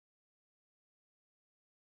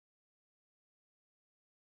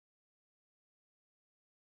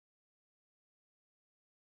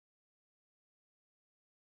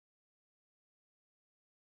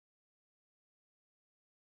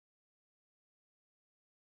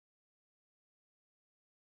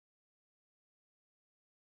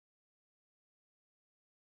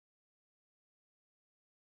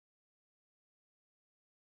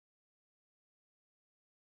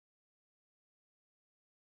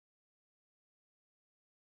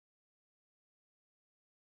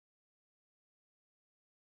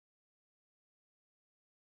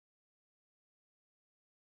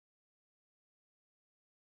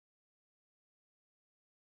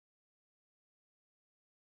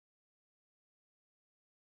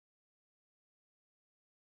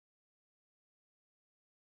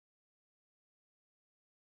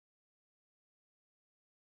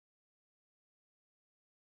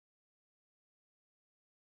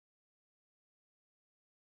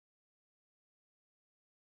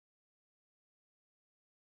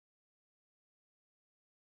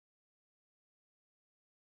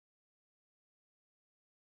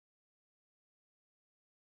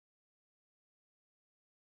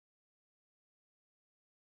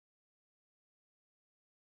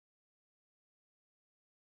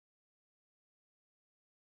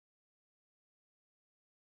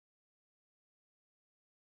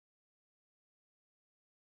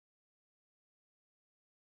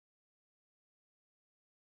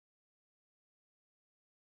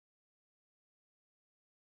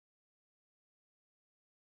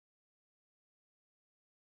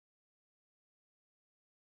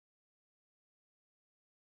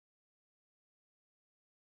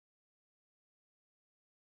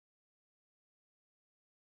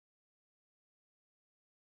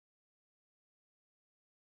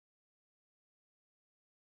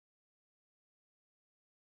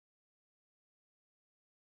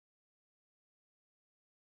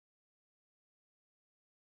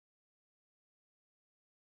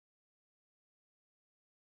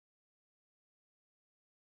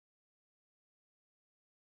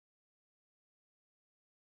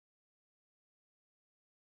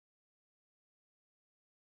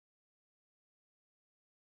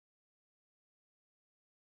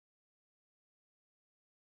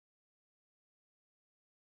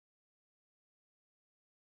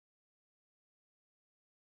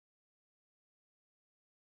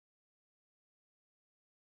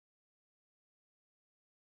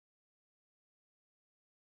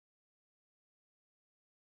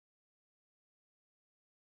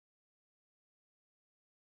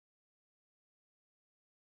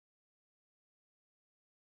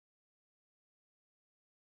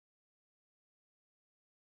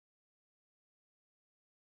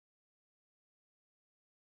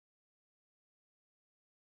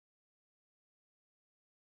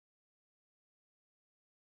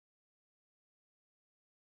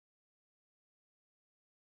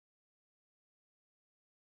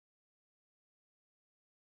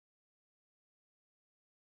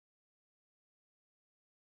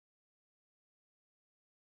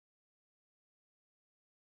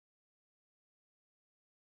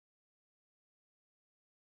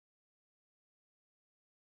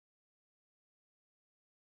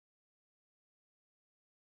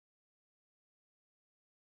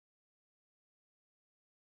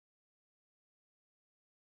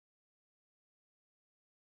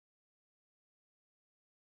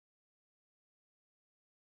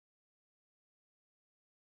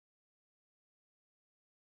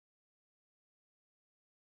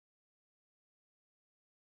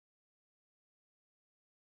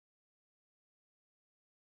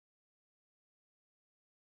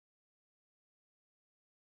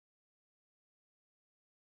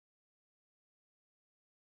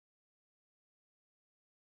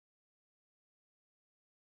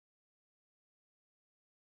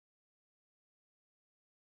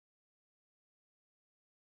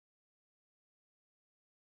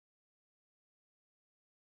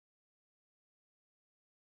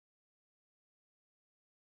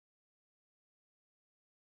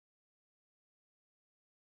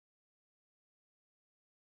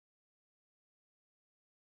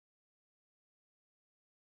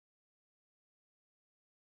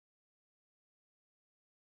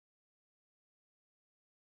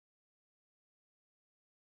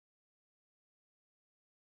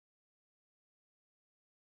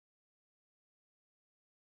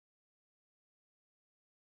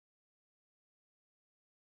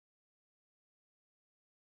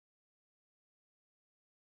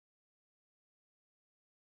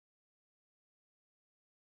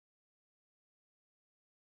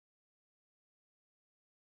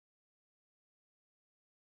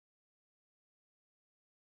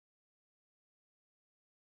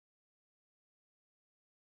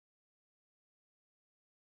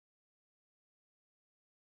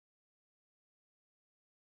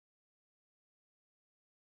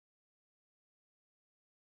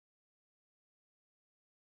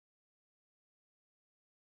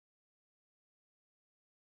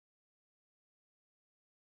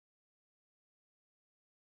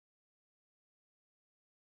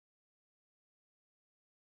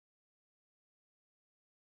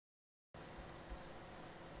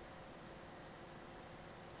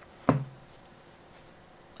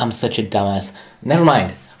I'm such a dumbass. Never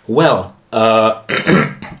mind. Well,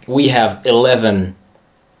 we have 11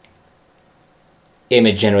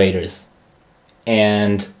 image generators,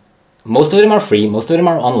 and most of them are free, most of them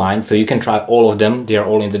are online, so you can try all of them. They are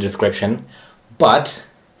all in the description. But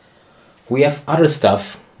we have other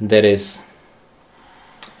stuff that is...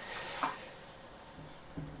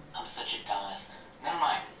 I'm such a dumbass. Never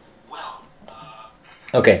mind. Well,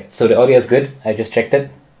 okay, so the audio is good. I just checked it.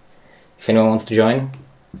 If anyone wants to join.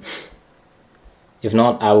 If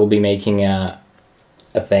not, I will be making a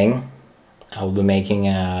thing. I will be making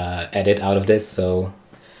a edit out of this, so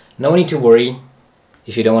no need to worry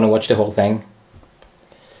if you don't want to watch the whole thing.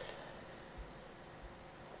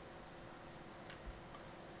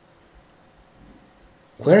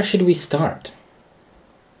 Where should we start?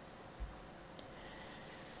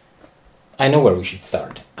 I know where we should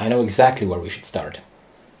start. I know exactly where we should start.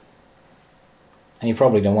 And you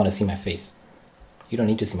probably don't want to see my face. You don't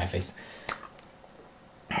need to see my face.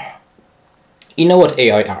 You know what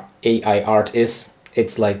AI art is?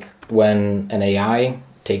 It's like when an AI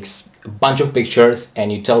takes a bunch of pictures and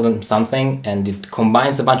you tell them something and it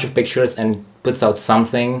combines a bunch of pictures and puts out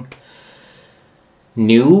something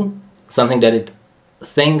new, something that it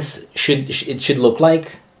thinks it should look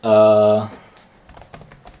like.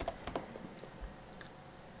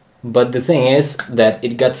 But the thing is that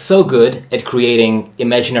it got so good at creating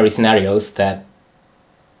imaginary scenarios that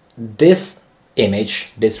this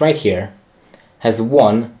image, this right here, has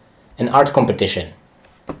won an art competition.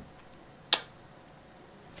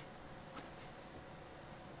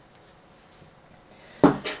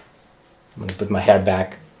 I'm gonna put my hair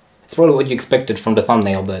back. It's probably what you expected from the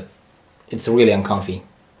thumbnail, but it's really uncomfy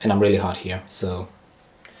and I'm really hot here, so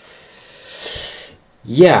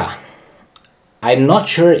yeah. I'm not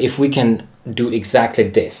sure if we can do exactly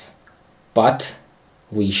this, but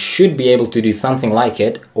we should be able to do something like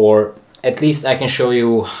it, or at least I can show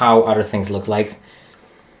you how other things look like,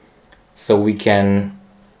 so we can,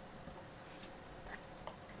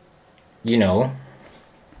 you know,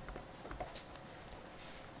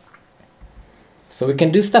 so we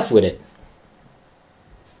can do stuff with it.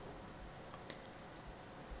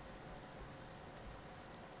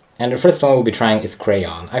 And the first one we'll be trying is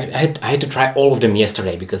CrAIon. I had to try all of them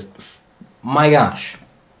yesterday because, my gosh.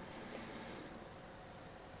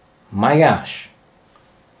 My gosh.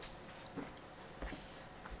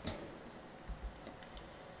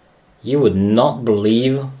 You would not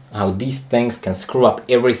believe how these things can screw up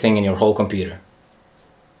everything in your whole computer.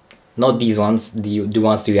 Not these ones, the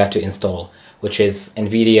ones that you have to install, which is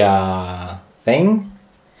Nvidia thing,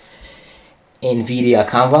 Nvidia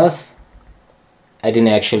Canvas. I didn't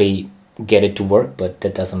actually get it to work, but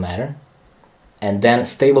that doesn't matter. And then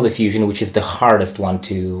Stable Diffusion, which is the hardest one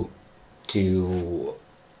to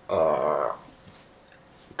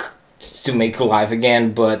make alive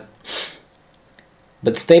again, but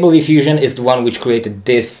Stable Diffusion is the one which created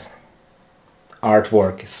this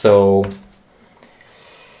artwork, so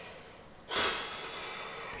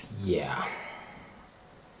yeah.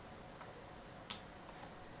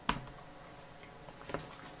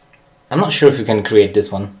 I'm not sure if you can create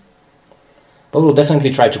this one, but we'll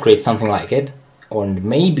definitely try to create something like it, or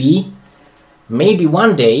maybe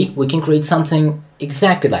one day we can create something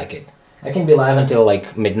exactly like it. I can be live until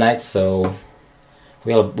like midnight, so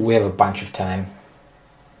we have a bunch of time.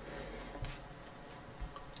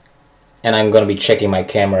 And I'm gonna be checking my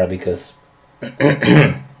camera because,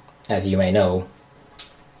 as you may know,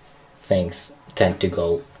 things tend to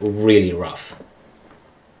go really rough.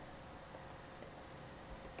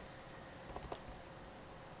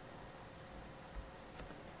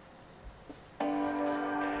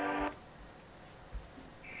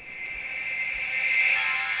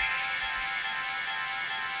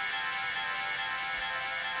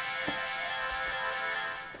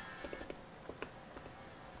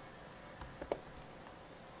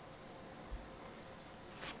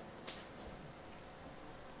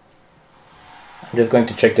 I'm just going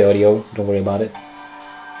to check the audio, don't worry about it.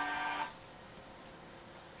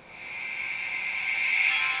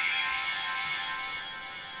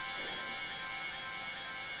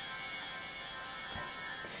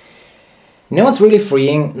 You know what's really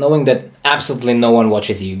freeing? Knowing that absolutely no one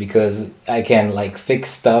watches you, because I can like fix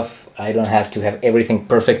stuff, I don't have to have everything perfectly created, and... I'm just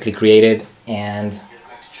going to check the audio, don't worry about it.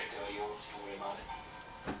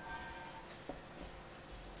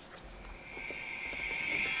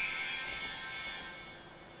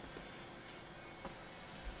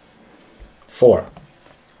 4.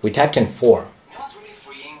 We typed in 4. You know what's really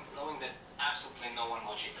freeing? Knowing that absolutely no one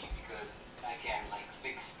watches you, because I can like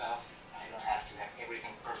fix stuff, I don't have to have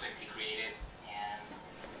everything perfectly created, and...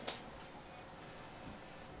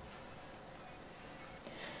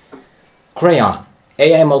 CrAIon,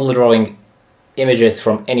 AI model drawing images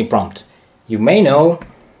from any prompt. You may know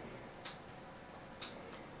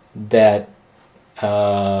that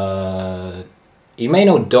you may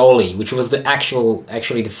know Dalle, which was the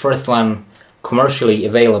actually the first one commercially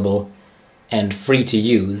available and free to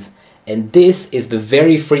use, and this is the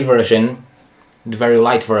very free version, the very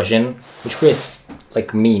light version, which creates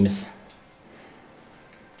like memes.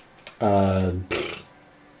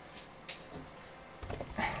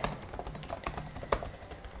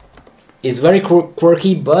 It's very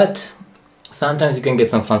quirky, but sometimes you can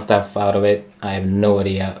get some fun stuff out of it. I have no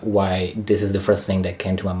idea why this is the first thing that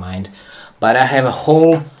came to my mind, but I have a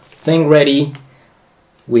whole thing ready.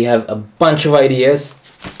 We have a bunch of ideas,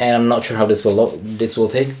 and I'm not sure how this will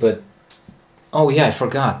take, but oh yeah, I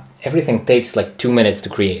forgot. Everything takes like 2 minutes to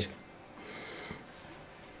create,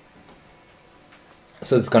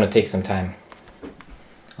 so it's gonna take some time.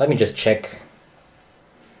 Let me just check.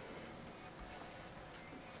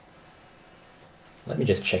 Let me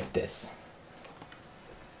just check this.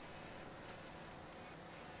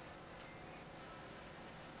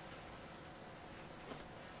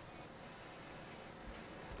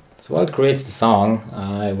 So while it creates the song,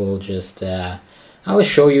 I will just I will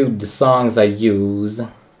show you the songs I use.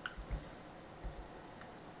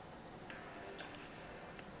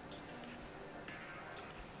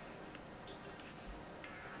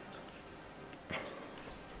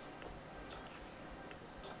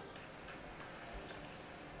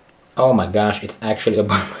 Oh my gosh, it's actually a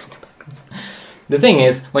bummer. The thing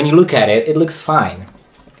is, when you look at it, it looks fine.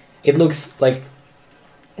 It looks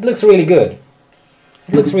really good.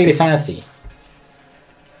 It looks really fancy.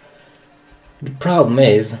 The problem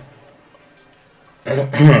is,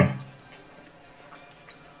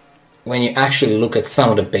 when you actually look at some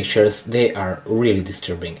of the pictures, they are really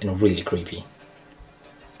disturbing and really creepy.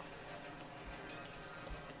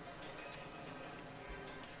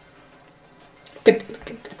 Look at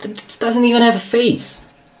it doesn't even have a face.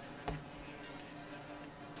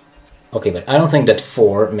 Okay, but I don't think that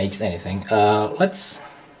 4 makes anything. Let's...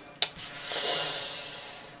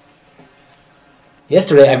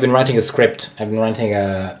 Yesterday I've been writing a script. I've been writing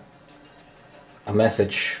a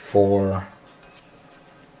message for...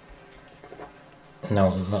 No,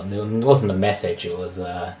 it wasn't a message, it was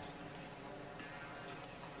a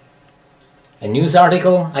news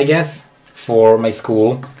article, I guess, for my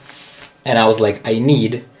school. And I was like, I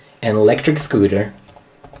need an electric scooter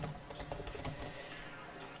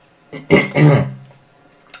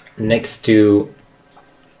next to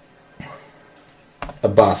a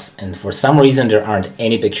bus, and for some reason there aren't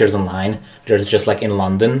any pictures online. There's just like in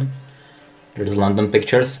London, there's London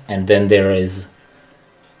pictures, and then there is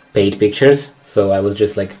paid pictures. So I was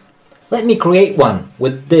just like, let me create one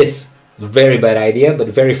with this very bad idea but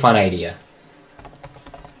very fun idea.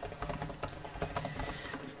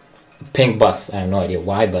 Pink bus. I have no idea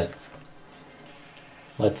why, but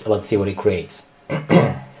let's see what it creates.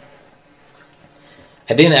 I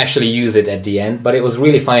didn't actually use it at the end, but it was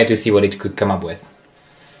really funny to see what it could come up with.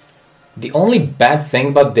 The only bad thing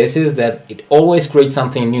about this is that it always creates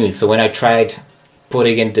something new. So when I tried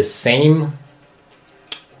putting in the same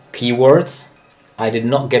keywords, I did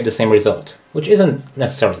not get the same result, which isn't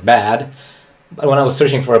necessarily bad, but when I was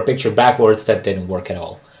searching for a picture backwards, that didn't work at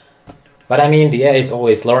all. But I mean, the AI is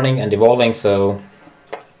always learning and evolving, so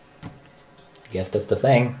I guess that's the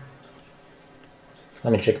thing.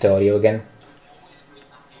 Let me check the audio again.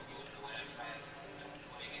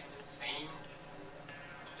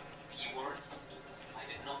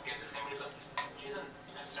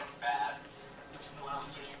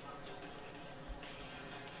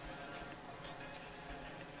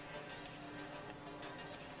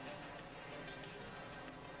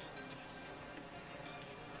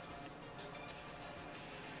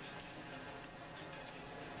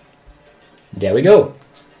 There we go.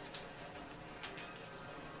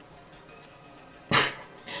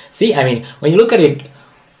 See, I mean, when you look at it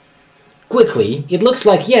quickly, it looks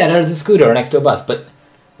like, yeah, there's a scooter next to a bus, but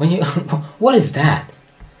when you... What is that?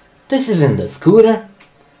 This isn't a scooter.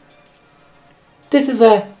 This is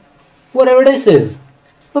a... whatever this is.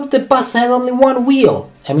 Look, the bus has only one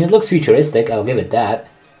wheel. I mean, it looks futuristic, I'll give it that.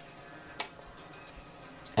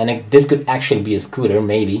 And this could actually be a scooter,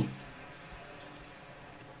 maybe.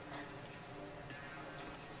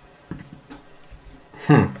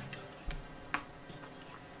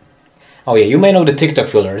 Oh yeah, you may know the TikTok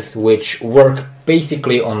fillers, which work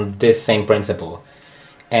basically on this same principle.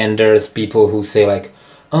 And there's people who say like,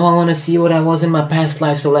 oh, I want to see what I was in my past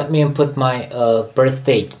life, so let me input my birth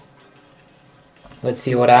date. Let's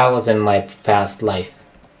see what I was in my past life.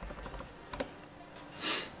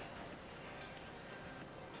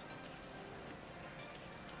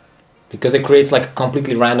 because it creates like a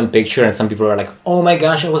completely random picture, and some people are like, oh my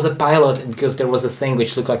gosh, I was a pilot, because there was a thing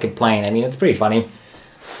which looked like a plane. I mean, it's pretty funny.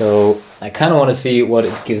 So I kind of want to see what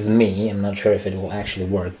it gives me. I'm not sure if it will actually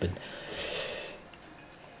work, but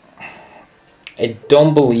I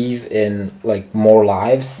don't believe in like more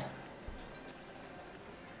lives.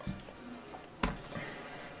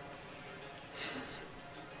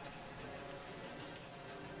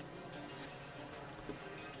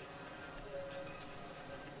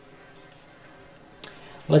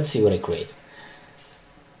 Let's see what it creates.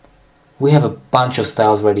 We have a bunch of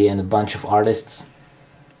styles ready and a bunch of artists.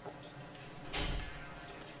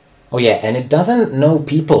 Oh yeah, and it doesn't know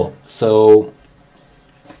people, so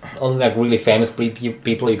only like really famous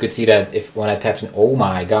people. You could see that if when I tapped in, oh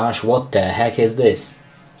my gosh, what the heck is this?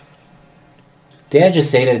 Did I just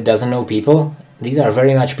say that it doesn't know people? These are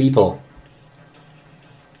very much people.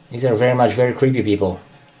 These are very much very creepy people.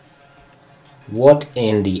 What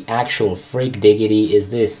in the actual freak diggity is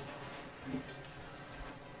this?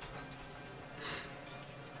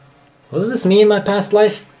 Was this me in my past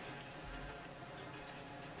life?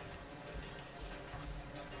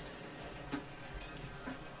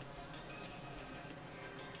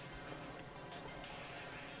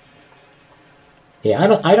 Yeah,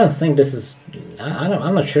 I don't think this is.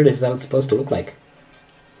 I'm not sure this is how it's supposed to look like.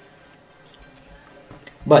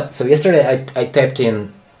 But so yesterday I typed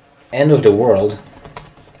in end of the world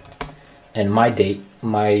and my date,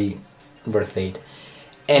 my birth date,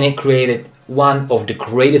 and it created one of the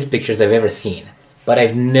greatest pictures I've ever seen. But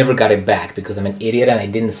I've never got it back because I'm an idiot and I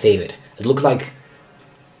didn't save it. It looked like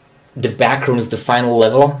the background is the final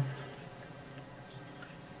level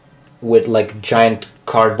with like giant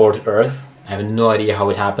cardboard earth. I have no idea how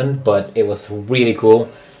it happened, but it was really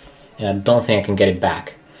cool, and I don't think I can get it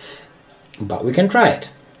back. But we can try it.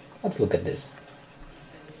 Let's look at this.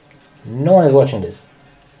 No one is watching this.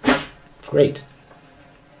 Great.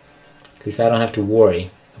 At least I don't have to worry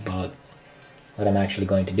about what I'm actually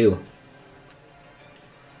going to do.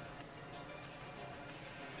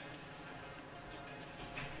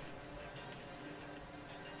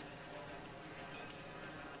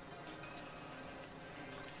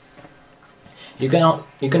 You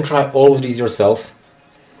can try all of these yourself.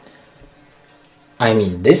 I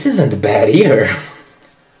mean, this isn't bad either.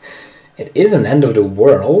 It isn't end of the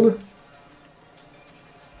world.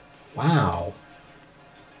 Wow.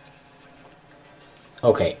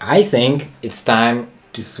 Okay, I think it's time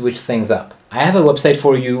to switch things up. I have a website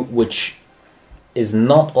for you which is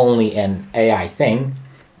not only an AI thing,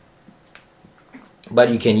 but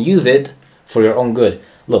you can use it for your own good.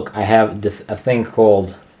 Look, I have a thing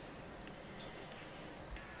called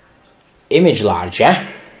Image Larger,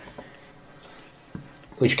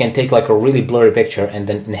 which can take like a really blurry picture and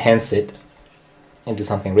then enhance it into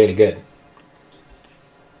something really good.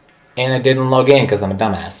 And I didn't log in because I'm a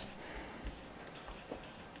dumbass.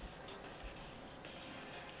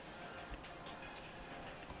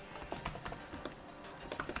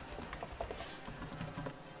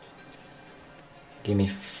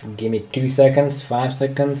 Give me 2 seconds, 5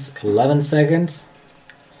 seconds, 11 seconds.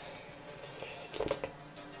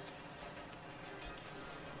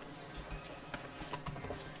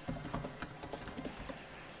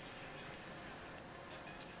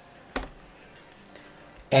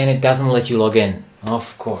 And it doesn't let you log in.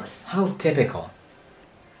 Of course. How typical.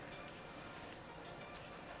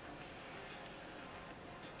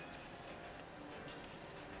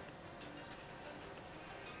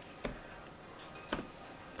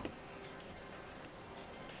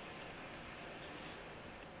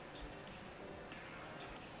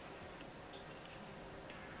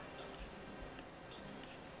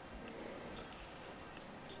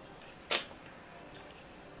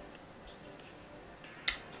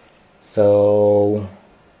 So,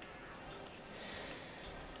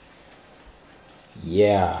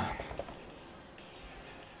 yeah.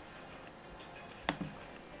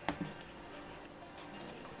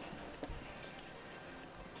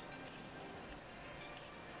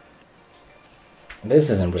 This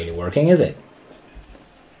isn't really working, is it?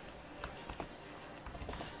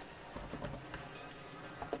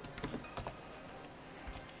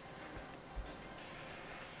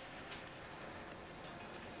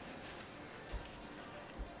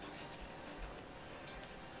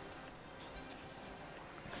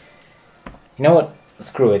 You know what?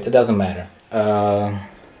 Screw it. It doesn't matter.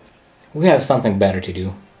 We have something better to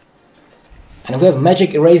do. And we have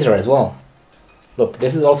Magic Eraser as well. Look,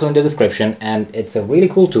 this is also in the description, and it's a really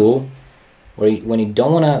cool tool where when you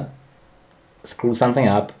don't want to screw something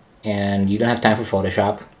up and you don't have time for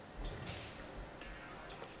Photoshop.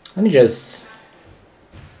 Let me just...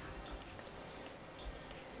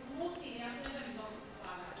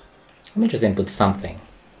 Let me just input something.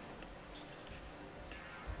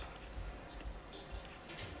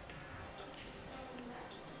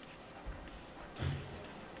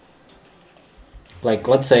 Like,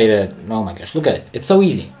 let's say that, oh my gosh, look at it. It's so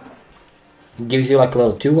easy. It gives you like a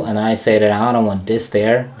little tool, and I say that I don't want this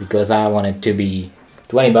there because I want it to be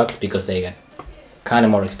 20 bucks because they get kind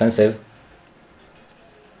of more expensive.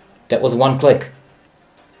 That was one click.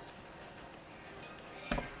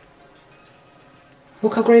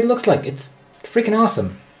 Look how great it looks like. It's freaking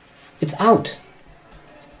awesome. It's out.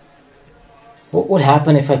 What would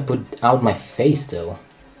happen if I put out my face though?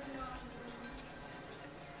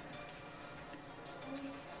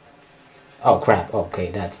 Oh crap, okay,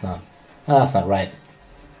 that's not right.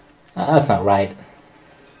 That's not right.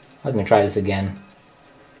 Let me try this again.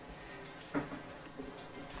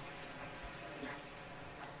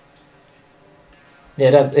 Yeah,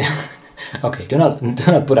 that's okay, do not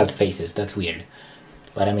put out faces, that's weird.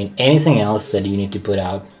 But I mean, anything else that you need to put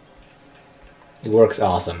out, it works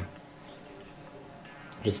awesome.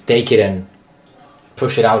 Just take it and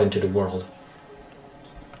push it out into the world.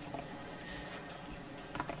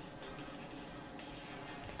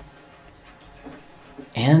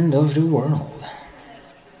 End of the world.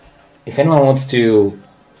 If anyone wants to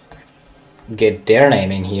get their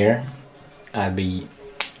name in here, I'd be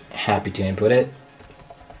happy to input it.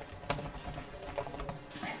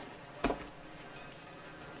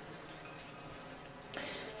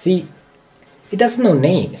 See, it doesn't know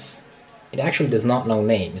names. It actually does not know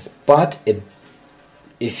names, but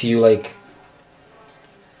if you like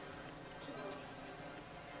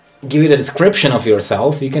give it a description of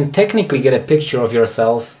yourself, you can technically get a picture of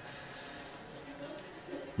yourself.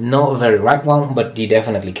 Not a very right one, but you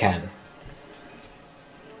definitely can.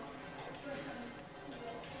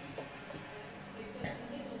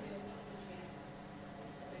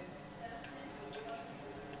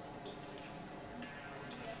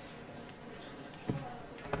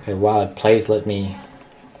 Okay, while it plays, let me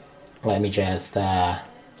just so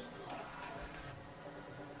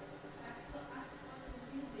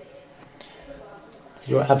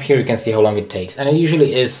up here you can see how long it takes, and it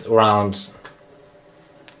usually is around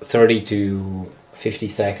 30 to 50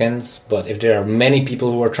 seconds, but if there are many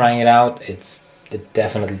people who are trying it out, it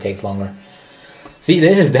definitely takes longer. See,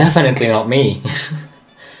 this is definitely not me.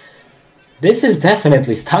 This is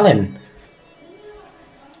definitely Stalin.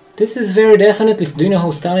 This is very definitely... Do you know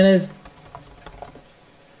who Stalin is?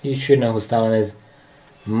 You should know who Stalin is.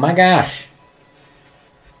 My gosh.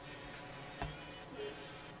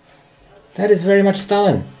 That is very much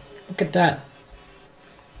Stalin. Look at that.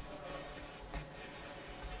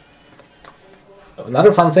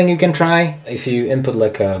 Another fun thing you can try, if you input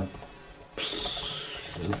like a...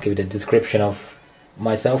 Let's give it a description of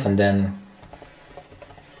myself and then...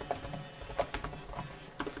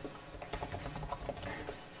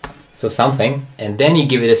 So something, and then you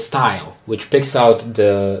give it a style, which picks out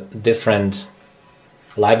the different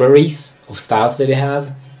libraries of styles that it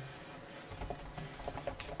has.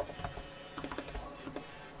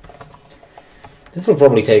 This will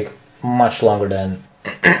probably take much longer than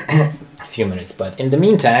a few minutes, but in the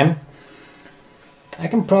meantime, I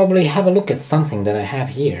can probably have a look at something that I have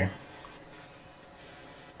here.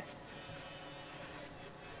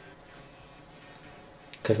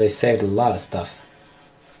 Because they saved a lot of stuff.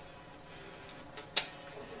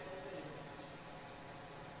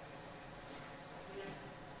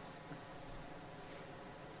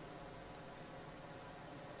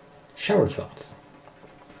 Shower thoughts.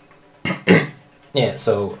 Yeah,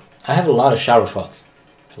 so I have a lot of shower thoughts.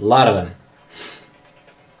 A lot of them.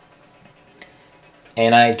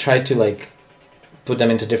 And I tried to like put them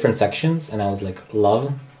into different sections, and I was like,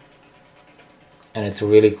 love. And it's a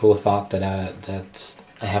really cool thought that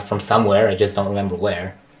I have from somewhere, I just don't remember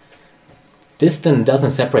where. Distance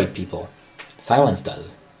doesn't separate people. Silence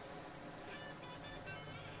does.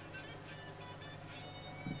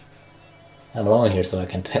 I'm alone here, so I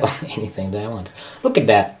can tell anything that I want. Look at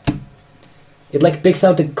that. It like picks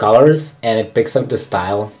out the colors and it picks out the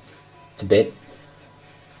style a bit.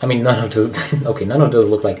 I mean, none of those. Okay, none of those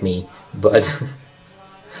look like me, but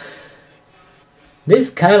this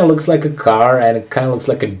kind of looks like a car, and it kind of looks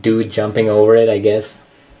like a dude jumping over it, I guess.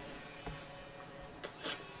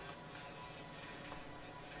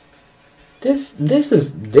 This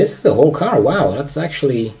is the whole car. Wow, that's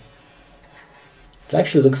actually. It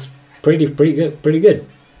actually looks pretty good.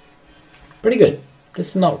 This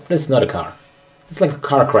is not a car. It's like a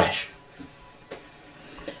car crash.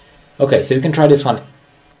 Okay, so you can try this one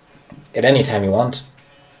at any time you want.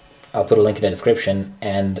 I'll put a link in the description,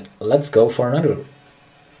 and let's go for another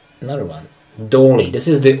one. Dalle. This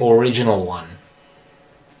is the original one.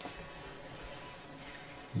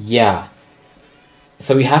 Yeah.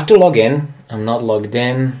 So we have to log in. I'm not logged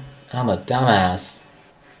in. I'm a dumbass.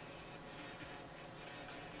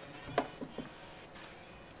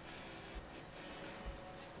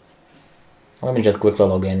 Let me just quickly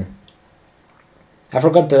log in. I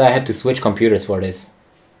forgot that I had to switch computers for this.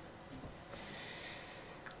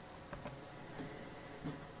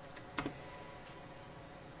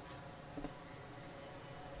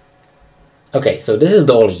 Okay, so this is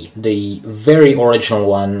Dalle, the very original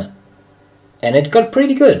one, and it got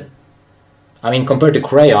pretty good. I mean, compared to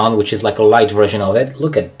CrAIon, which is like a light version of it,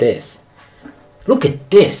 look at this. Look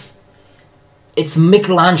at this! It's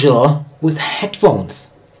Michelangelo with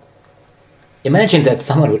headphones. Imagine that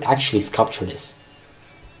someone would actually sculpture this.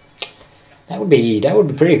 That would be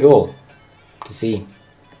pretty cool to see.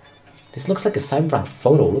 This looks like a cyberpunk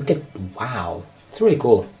photo. Look at, wow, it's really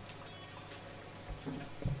cool.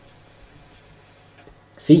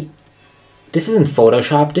 See, this isn't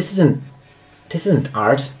Photoshop. This isn't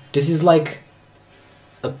art. This is like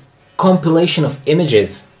a compilation of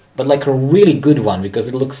images, but like a really good one because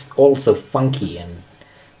it looks also funky and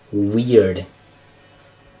weird.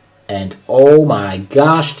 And oh my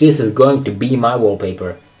gosh, this is going to be my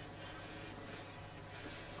wallpaper.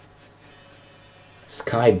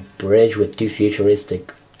 Sky bridge with two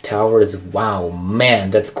futuristic towers. Wow,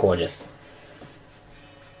 man, that's gorgeous.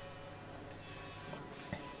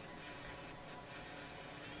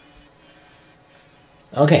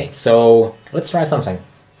 Okay, so let's try something.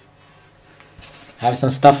 I have some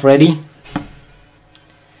stuff ready.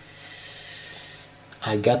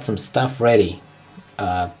 I got some stuff ready.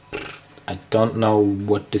 I don't know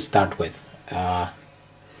what to start with. You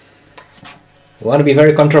want to be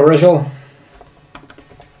very controversial?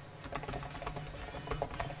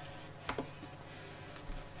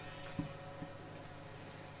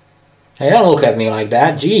 Hey, don't look at me like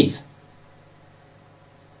that, jeez.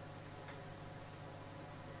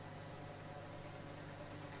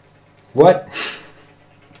 What?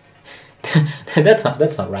 That's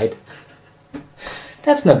not right.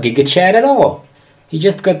 That's not Giga Chad at all. He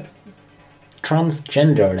just got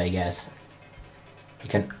transgendered, I guess.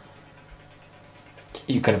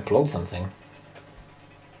 You can upload something.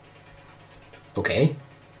 Okay.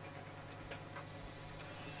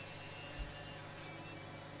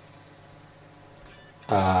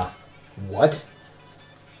 What?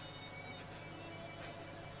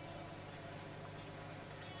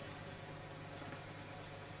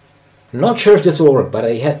 I'm not sure if this will work, but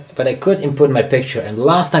I could input my picture, and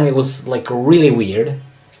last time it was like really weird,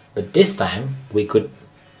 but this time we could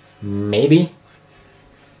maybe.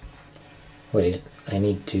 Wait, I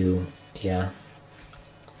need to, yeah.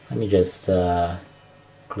 Let me just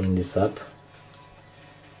clean this up.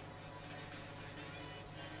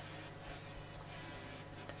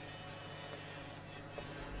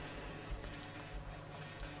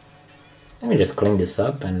 Let me just clean this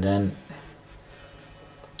up, and then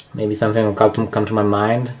maybe something will come to my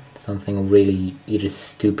mind. Something really either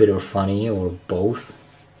stupid or funny or both.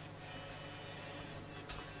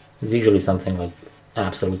 It's usually something like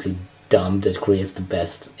absolutely dumb that creates the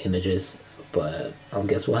best images, but I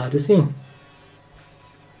guess we'll have to see.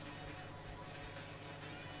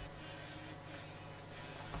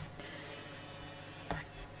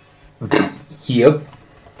 Yep.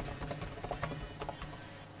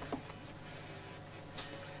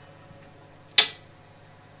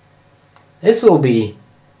 This will be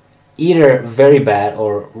either very bad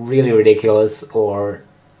or really ridiculous, or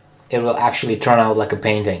it will actually turn out like a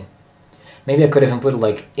painting. Maybe I could even put it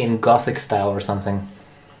like in gothic style or something.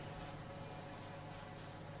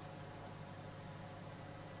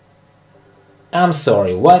 I'm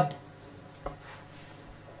sorry, what?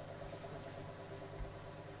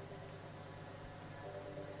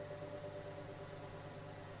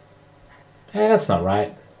 Hey, that's not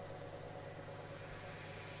right.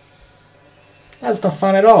 That's not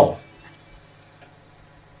fun at all.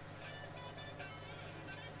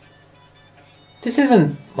 This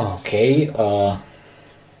isn't... okay,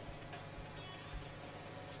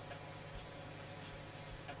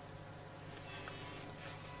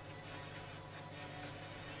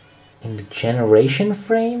 in the generation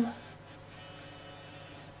frame?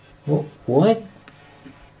 What?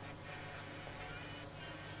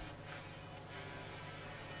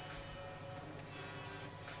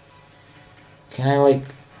 Can I like...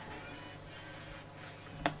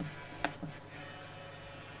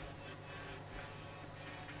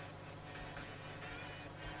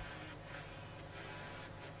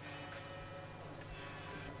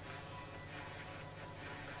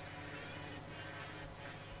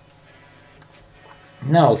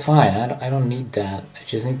 No, it's fine. I don't need that.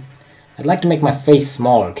 I'd like to make my face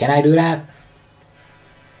smaller. Can I do that?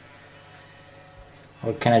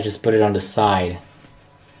 Or can I just put it on the side?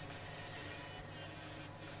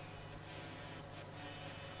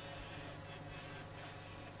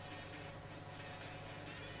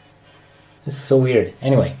 This is so weird.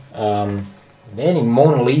 Anyway, then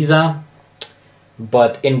Mona Lisa,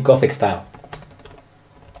 but in Gothic style.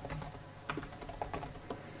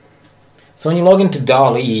 So when you log into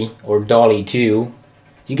Dalle or Dalle 2,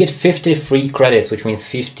 you get 50 free credits, which means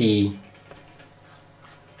 50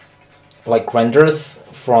 like renders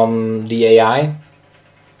from the AI.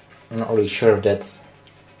 I'm not really sure if that's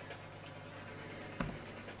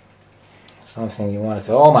something you want to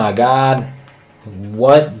say. Oh my god.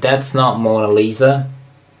 What? That's not Mona Lisa.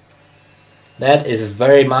 That is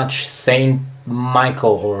very much Saint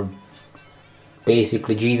Michael, or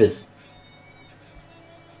basically Jesus.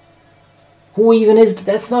 Who even is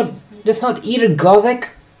that's not either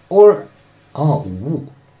Gothic or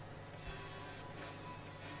ooh.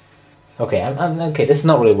 Okay, I'm okay. This is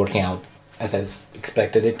not really working out as I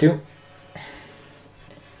expected it to.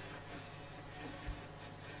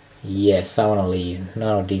 Yes, I want to leave.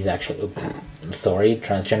 None of these actually. I'm sorry,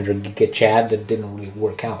 transgender get chat. That didn't really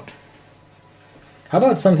work out. How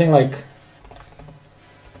about something like?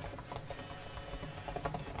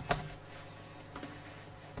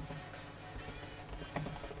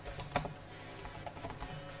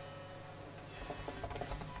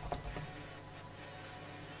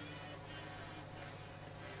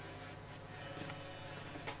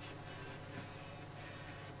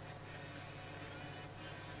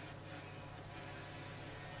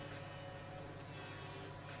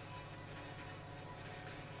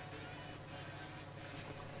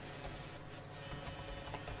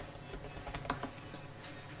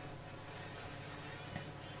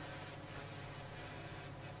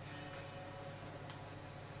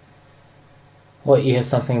 What, you have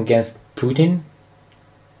something against Putin?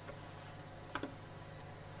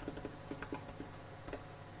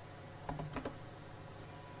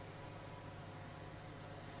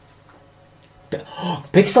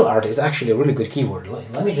 Pixel art is actually a really good keyword.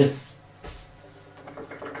 Let me just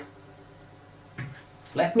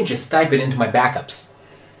type it into my backups.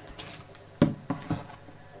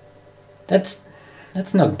 That's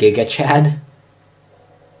not Giga Chad.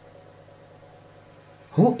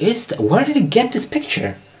 Who is that? Where did he get this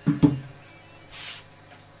picture?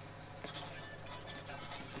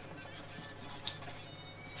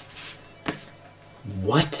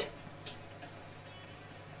 What?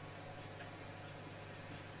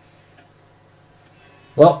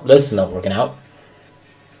 Well, this is not working out.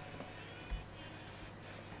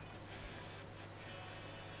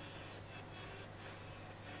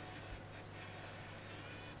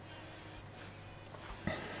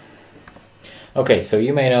 Okay, so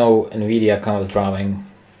you may know Nvidia Canvas drawing.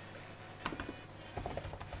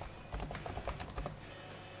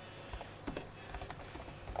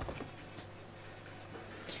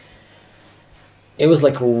 It was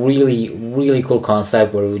like a really, really cool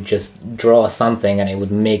concept where we would just draw something and it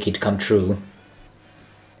would make it come true.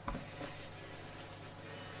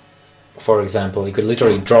 For example, you could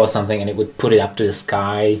literally draw something and it would put it up to the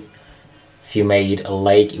sky. If you made a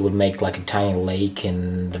lake, it would make like a tiny lake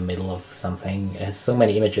in the middle of something. It has so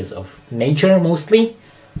many images of nature mostly,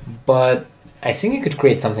 but I think you could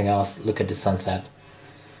create something else. Look at the sunset.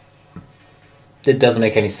 It doesn't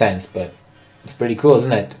make any sense, but it's pretty cool,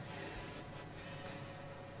 isn't it?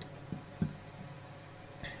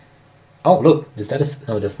 Oh, look, is that a...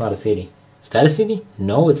 No, that's not a city. Is that a city?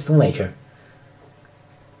 No, it's still nature.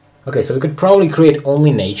 Okay, so we could probably create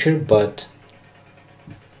only nature, but...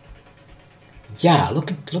 Yeah,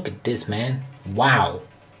 look at this, man. Wow.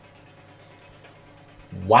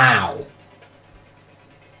 Wow.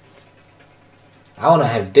 I want to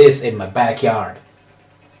have this in my backyard.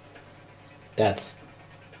 That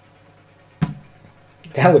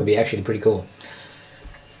would be actually pretty cool.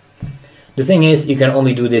 The thing is, you can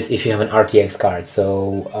only do this if you have an RTX card.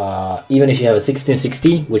 So even if you have a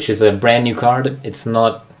 1660, which is a brand new card, it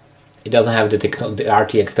doesn't have the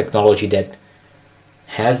RTX technology that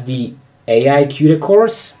has the AI CUDA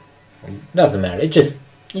cores. It doesn't matter.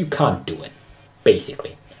 You can't do it,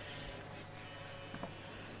 basically.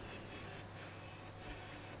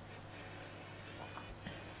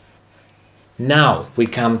 Now we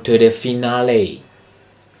come to the finale.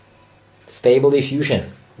 Stable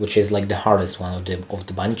diffusion, which is like the hardest one of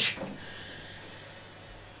the bunch.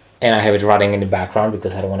 And I have it running in the background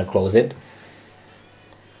because I don't want to close it.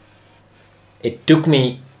 It took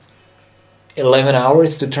me 11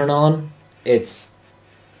 hours to turn on. It's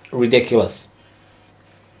ridiculous.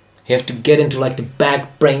 You have to get into like the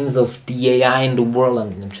back brains of the AI in the world.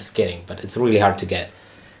 I'm just kidding, but it's really hard to get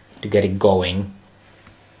it going.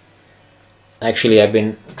 Actually, I've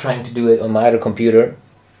been trying to do it on my other computer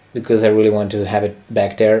because I really want to have it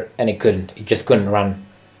back there, and it couldn't. It just couldn't run.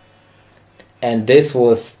 And this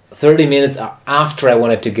was 30 minutes after I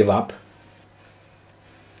wanted to give up.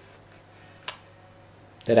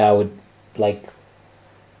 That I would like.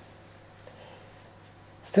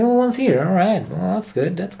 Still no one's here. All right. Well, that's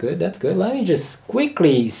good. That's good. That's good. Let me just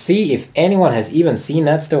quickly see if anyone has even seen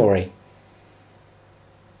that story.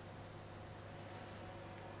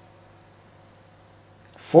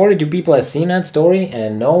 "42 people have seen that story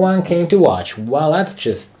and no one came to watch." Well, that's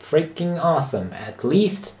just freaking awesome. At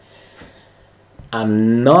least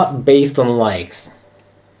I'm not based on likes.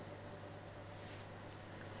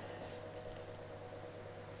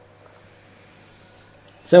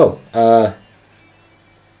 So,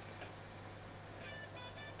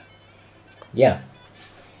 yeah.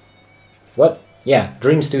 What? Yeah,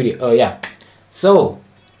 Dreamstudio. Oh, yeah. So,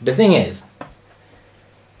 the thing is,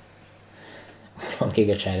 1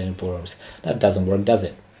 giga chat in pool rooms. That doesn't work, does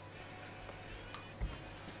it?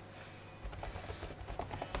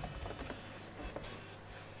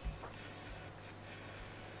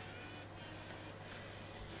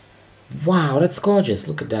 Wow, that's gorgeous.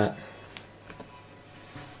 Look at that.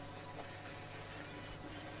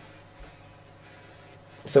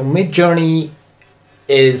 So Midjourney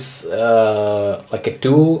is like a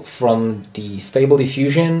tool from the Stable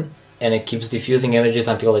Diffusion, and it keeps diffusing images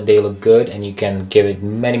until they look good, and you can give it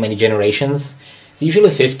many generations. It's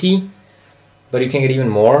usually 50, but you can get even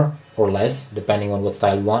more or less depending on what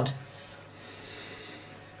style you want.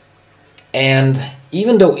 And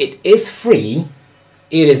even though it is free,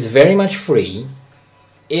 it is very much free,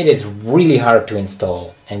 it is really hard to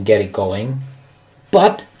install and get it going,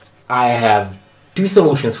 but I have 2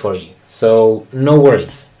 solutions for you, so no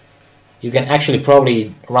worries. You can actually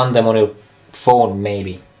probably run them on your phone,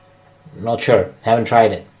 maybe. Not sure, haven't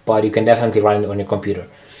tried it, but you can definitely run it on your computer.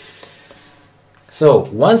 So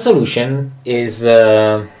one solution is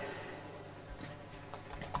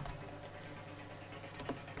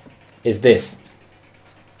this.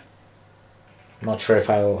 Not sure if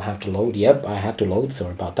I'll have to load. Yep, I had to load,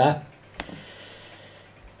 sorry about that.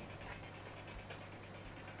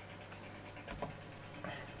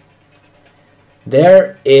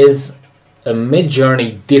 There is a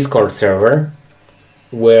Midjourney Discord server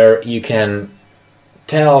where you can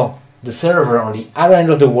tell the server on the other end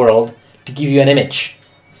of the world to give you an image,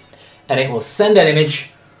 and it will send that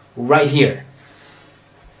image right here.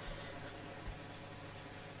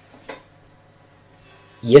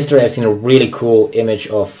 Yesterday I've seen a really cool image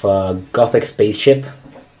of a gothic spaceship,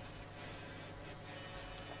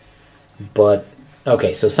 but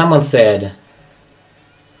okay, so someone said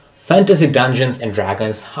fantasy Dungeons and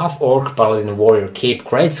Dragons, half-orc paladin warrior cape,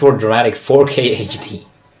 great sword, dramatic 4K HD.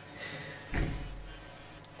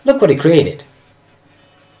 Look what he created.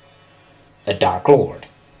 A Dark Lord.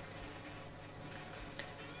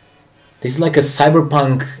 This is like a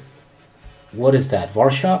cyberpunk, what is that,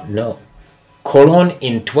 Warshop? No. Cologne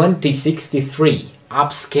in 2063,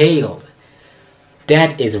 upscaled.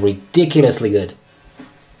 That is ridiculously good.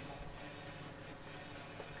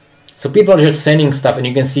 So people are just sending stuff, and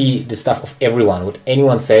you can see the stuff of everyone. What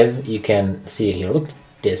anyone says, you can see it here. Look at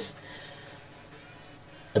this.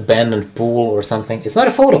 Abandoned pool or something. It's not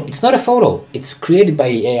a photo. It's not a photo. It's created by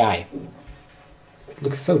the AI. It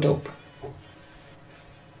looks so dope.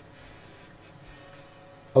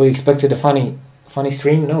 Oh, you expected a funny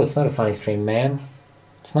stream? No, it's not a funny stream, man.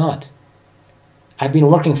 It's not. I've been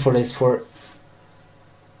working for this for...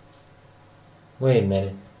 Wait a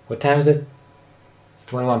minute. What time is it?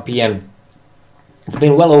 21 p.m. It's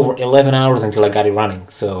been well over 11 hours until I got it running,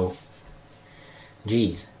 so...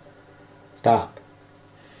 Jeez. Stop.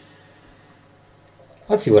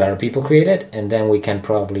 Let's see what other people created, and then we can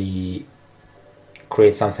probably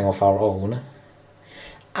create something of our own.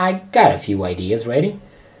 I got a few ideas ready.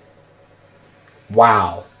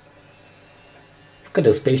 Wow. Look at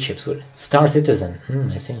those spaceships. Star Citizen.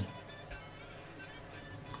 I see.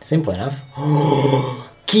 Simple enough.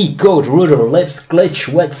 Key code, router, lips, glitch,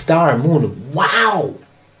 wet star, moon. Wow!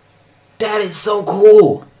 That is so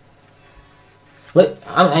cool! Look,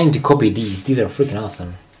 I need to copy these. These are freaking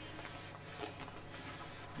awesome.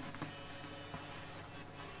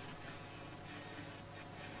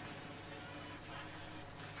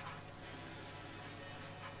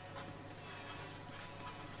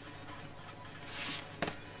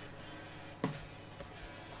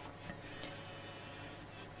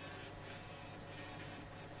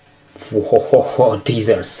 Whoa, these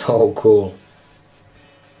are so cool.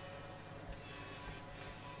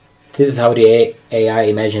 This is how the AI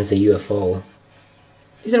imagines a UFO.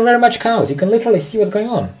 These are very much cows. You can literally see what's going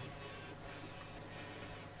on.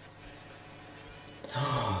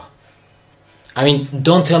 I mean,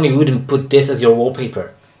 don't tell me you wouldn't put this as your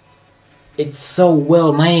wallpaper. It's so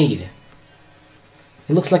well made.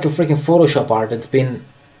 It looks like a freaking Photoshop art that's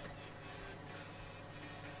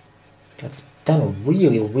done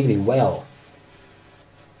really, really well.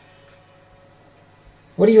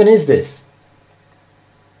 What even is this?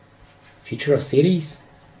 Future of cities?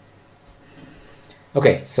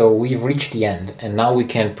 Okay, so we've reached the end, and now we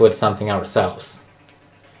can put something ourselves.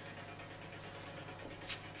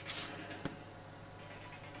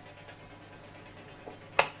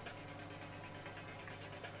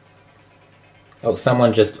 Oh,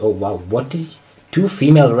 someone just... Oh, wow. What did... 2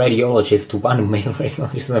 female radiologists to 1 male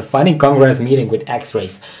radiologist in a funny Congress meeting with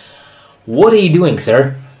X-rays. What are you doing,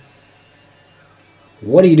 sir?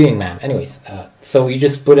 What are you doing, ma'am? Anyways, so you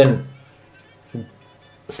just put in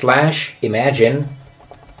 /imagine,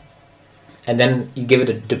 and then you give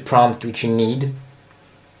it the prompt which you need.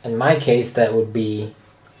 In my case, that would be...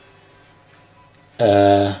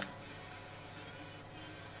 you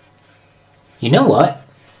know what?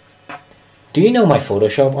 Do you know my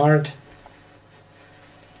Photoshop art?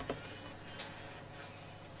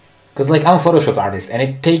 Because, like, I'm a Photoshop artist, and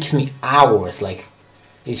it takes me hours. Like,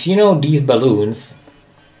 if you know these balloons,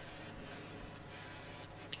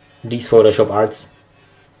 these Photoshop arts,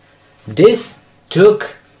 this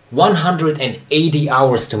took 180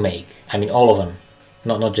 hours to make. I mean, all of them.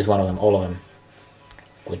 Not just one of them, all of them.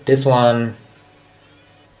 With this one.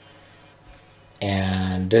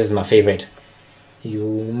 And this is my favorite. You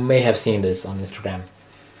may have seen this on Instagram.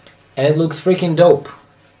 And it looks freaking dope.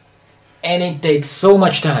 And it takes so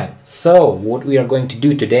much time. So what we are going to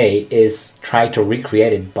do today is try to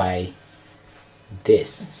recreate it by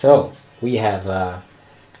this. So we have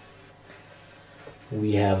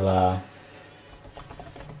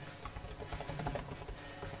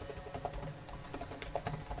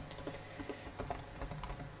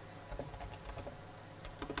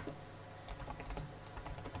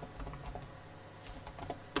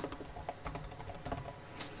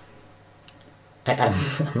I'm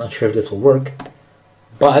not sure if this will work,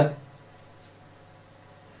 but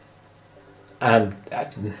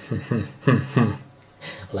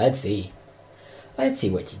let's see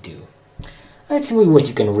what you do. Let's see what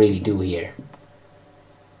you can really do here.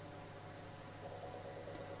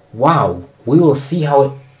 Wow, we will see how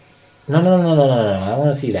it... No, I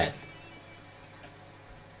want to see that.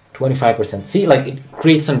 25%. See, like, it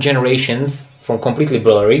creates some generations from completely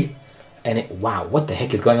blurry, and it... Wow, what the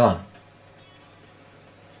heck is going on?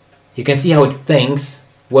 You can see how it thinks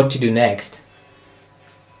what to do next.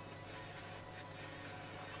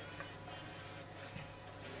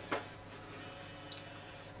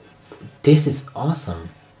 This is awesome.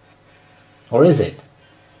 Or is it?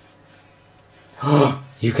 Oh,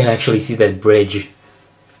 you can actually see that bridge.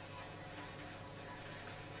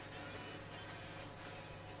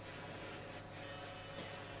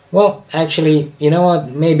 Well, actually, you know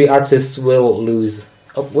what? Maybe artists will lose.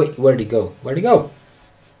 Oh, wait, where'd he go? Where'd he go?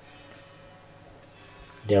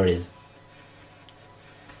 There it is.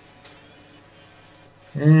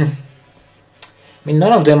 I mean,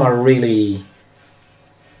 none of them are really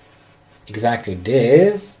exactly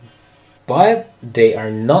this, but they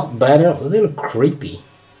are not better. A little creepy.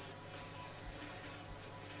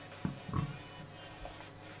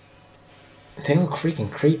 They look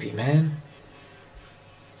freaking creepy, man.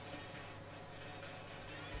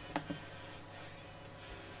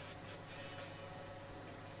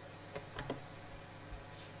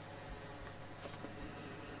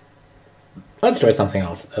 Let's try something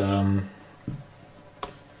else.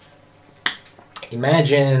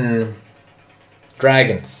 Imagine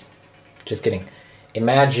dragons. Just kidding.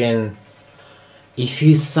 Imagine if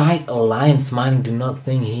you sight a lion smiling, do not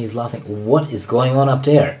think he is laughing. What is going on up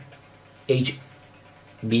there?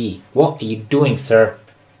 HB. What are you doing, sir?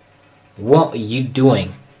 What are you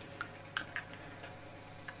doing?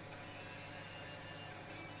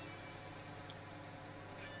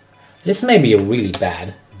 This may be really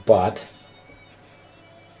bad, but...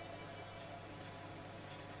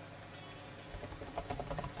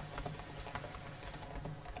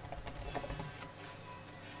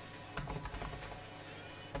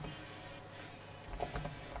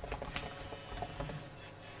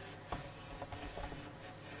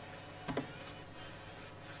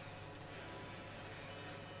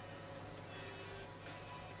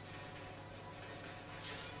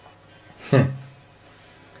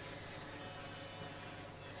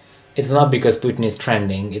 It's not because Putin is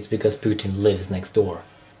trending, it's because Putin lives next door.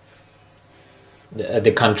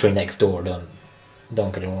 the country next door.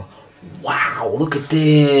 Don't get it wrong. Wow, look at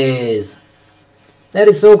this! That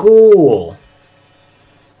is so cool!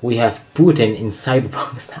 We have Putin in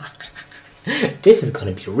cyberpunk style. This is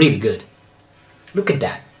gonna be really good. Look at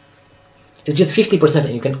that. It's just 50%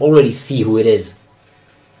 and you can already see who it is.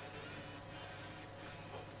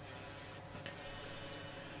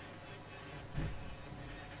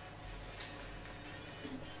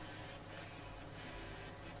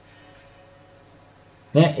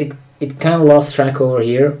 Yeah, it kind of lost track over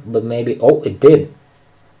here, but maybe... Oh, it did.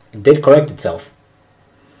 It did correct itself.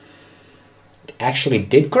 It actually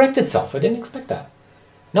did correct itself. I didn't expect that.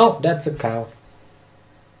 No, that's a cow.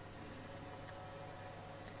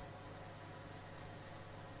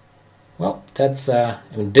 Well, that's... I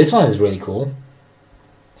mean, this one is really cool.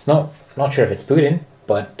 It's not sure if it's Putin,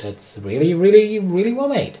 but it's really, really, really well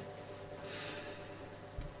made.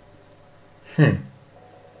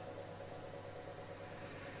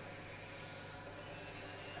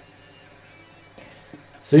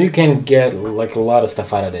 So you can get like a lot of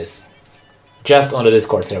stuff out of this, just on the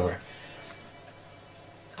Discord server.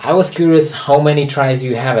 I was curious how many tries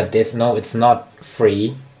you have at this. No, it's not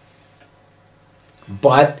free,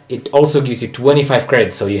 but it also gives you 25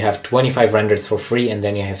 credits, so you have 25 renders for free, and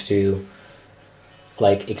then you have to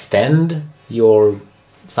like extend your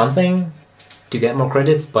something to get more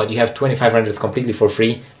credits, but you have 25 renders completely for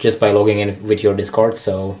free just by logging in with your Discord.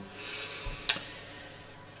 So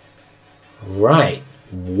right.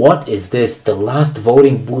 What is this? The last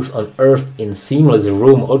voting booth on Earth in seamless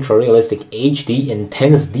room, ultra realistic HD,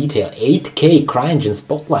 intense detail, 8K CrAIon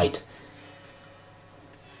spotlight.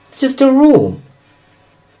 It's just a room.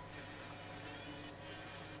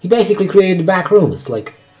 He basically created the back rooms.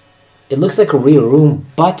 Like, it looks like a real room,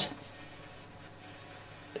 but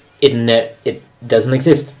it doesn't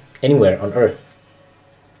exist anywhere on Earth.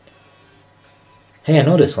 Hey, I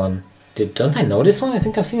know this one. Don't I know this one? I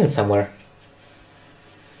think I've seen it somewhere.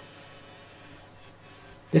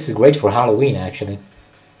 This is great for Halloween, actually.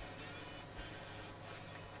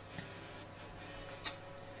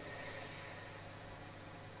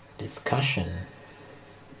 Discussion.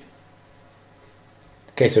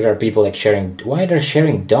 Okay, so there are people like sharing... Why are they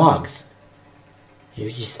sharing dogs? You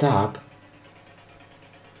just stop.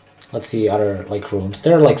 Let's see other like rooms.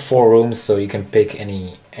 There are like 4 rooms, so you can pick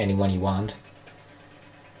any one you want.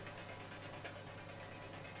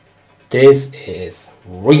 This is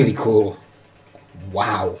really cool.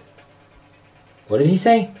 Wow. What did he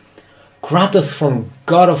say? Kratos from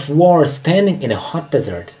God of War standing in a hot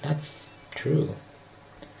desert. That's true.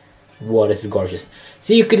 Wow, this is gorgeous.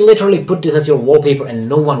 See, you could literally put this as your wallpaper and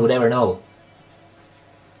no one would ever know.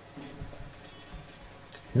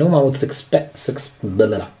 No one would suspect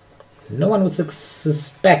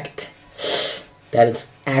that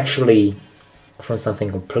it's actually from something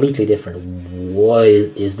completely different. What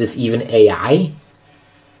is this even AI?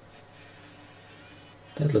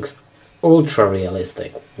 That looks ultra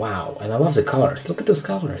realistic. Wow, and I love the colors. Look at those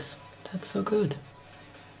colors. That's so good.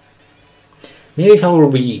 Maybe if I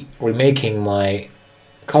will be remaking my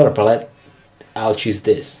color palette, I'll choose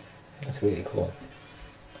this. That's really cool.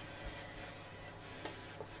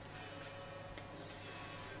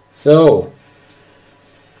 So,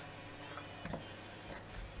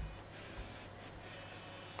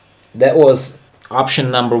 that was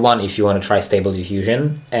option number 1 if you want to try Stable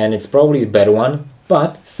Diffusion, and it's probably the better one.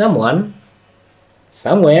 But someone,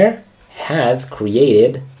 somewhere, has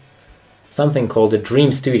created something called the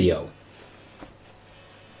Dreamstudio.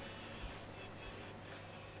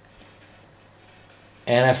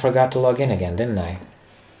 And I forgot to log in again, didn't I?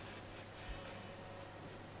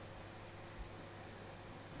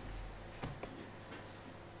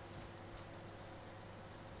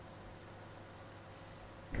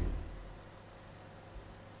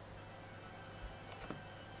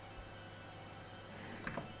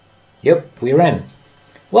 Yep, we ran.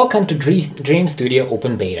 Welcome to Dreamstudio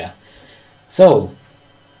Open Beta. So,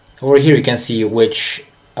 over here you can see which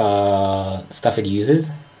stuff it uses.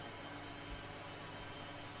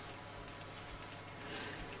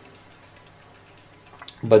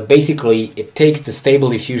 But basically, it takes the Stable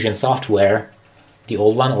Diffusion software, the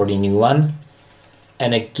old one or the new one,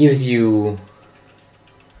 and it gives you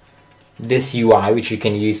this UI, which you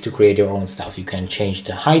can use to create your own stuff. You can change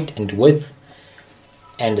the height and width,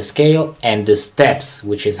 and the scale, and the steps,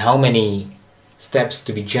 which is how many steps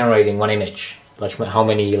to be generating one image, how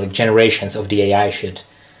many like generations of the AI should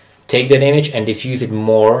take that image and diffuse it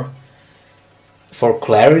more for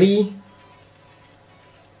clarity.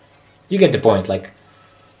 You get the point. Like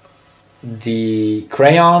the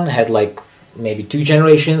CrAIon had like maybe 2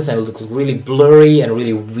 generations and it looked really blurry and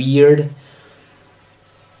really weird,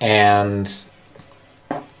 and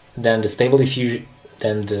then the Stable Diffusion,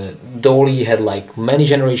 then the Dalle had like many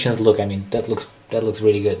generations. Look, I mean, that looks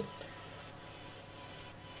really good.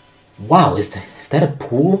 Wow, is that a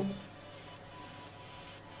pool?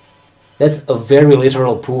 That's a very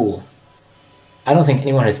literal pool. I don't think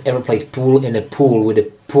anyone has ever played pool in a pool with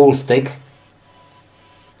a pool stick.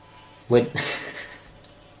 With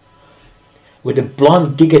with a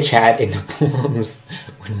blonde GigaChat in the pools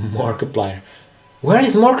with Markiplier. Where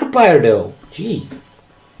is Markiplier though? Jeez.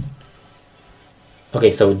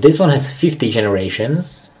 Okay, so this one has 50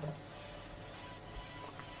 generations.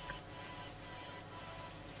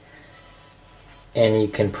 And you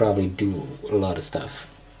can probably do a lot of stuff.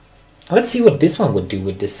 Let's see what this one would do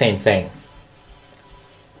with the same thing.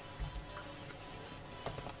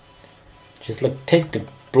 Just like take the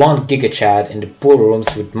blonde GigaChat in the pool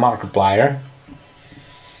rooms with Markiplier.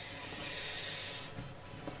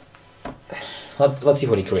 Let's see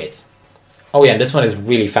what he creates. Oh yeah, and this one is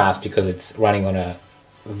really fast because it's running on a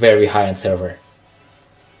very high-end server.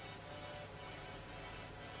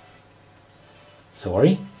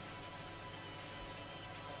 Sorry?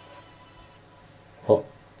 Oh.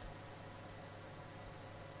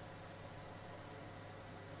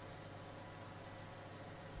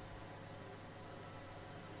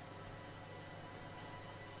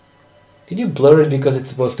 Did you blur it because it's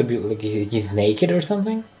supposed to be like he's naked or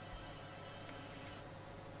something?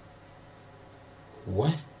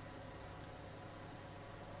 What?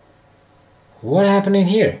 What happened in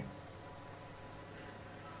here?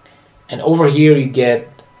 And over here you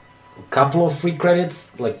get a couple of free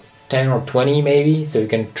credits, like 10 or 20 maybe, so you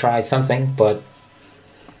can try something, but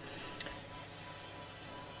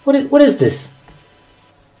what is this?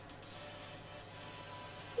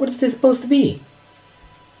 What is this supposed to be?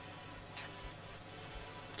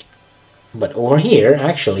 But over here,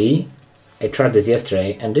 actually, I tried this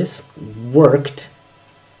yesterday, and this worked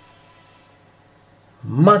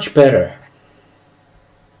much better.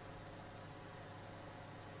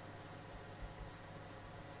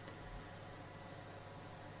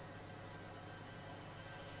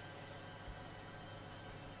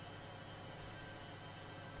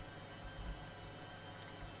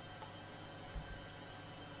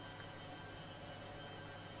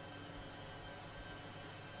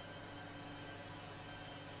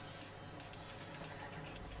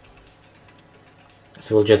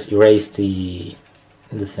 So we'll just erase the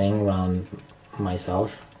thing around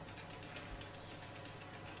myself.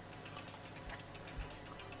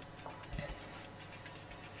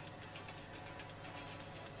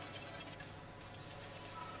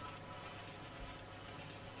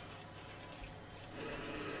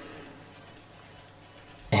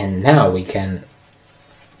 And now we can...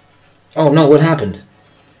 Oh no, what happened?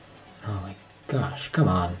 Oh my gosh, come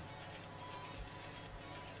on.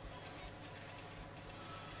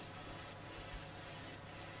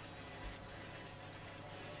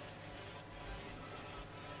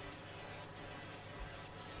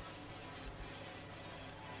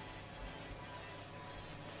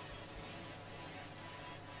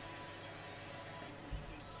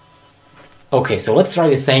 Okay, so let's try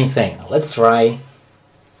the same thing. Let's try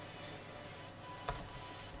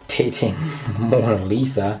dating Mona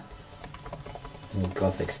Lisa in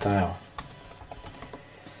Gothic style.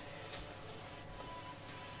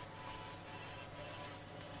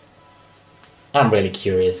 I'm really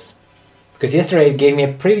curious. Because yesterday it gave me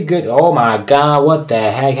a pretty good... Oh my god, what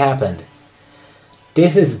the heck happened?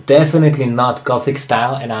 This is definitely not Gothic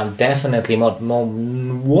style, and I'm definitely not...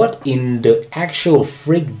 What in the actual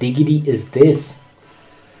frig diggity is this?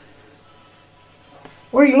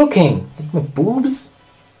 Where are you looking? At my boobs?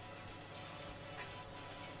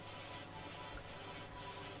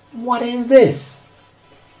 What is this?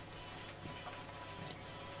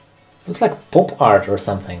 Looks like pop art or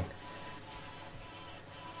something.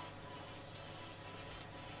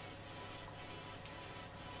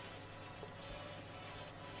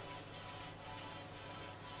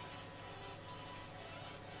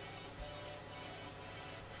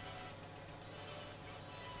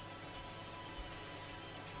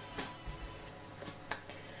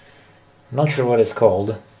 I'm not sure what it's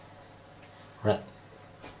called. Right.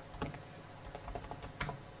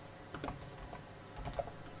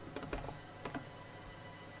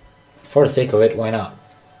 For the sake of it, why not?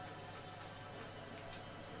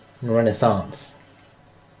 Renaissance.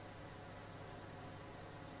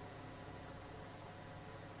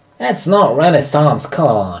 That's not Renaissance, come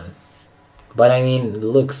on. But I mean, it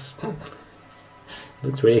looks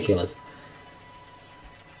ridiculous.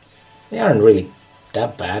 They aren't really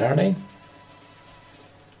that bad, are they?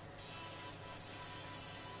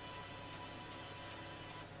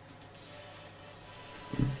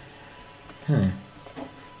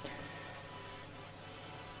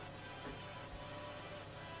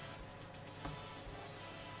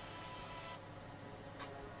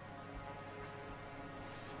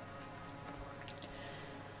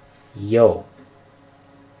 Yo.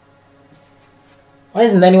 Why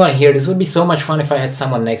isn't anyone here? This would be so much fun if I had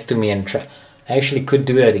someone next to me and I actually could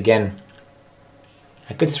do that again.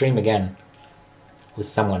 I could stream again with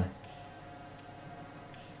someone.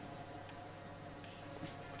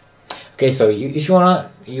 Okay, so if you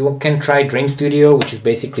wanna, you can try Dreamstudio, which is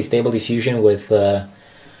basically Stable Diffusion with a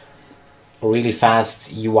really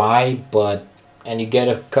fast UI, and you get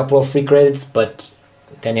a couple of free credits, but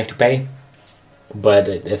then you have to pay. But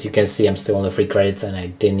as you can see, I'm still on the free credits, and I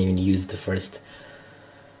didn't even use the first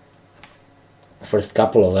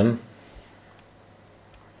couple of them.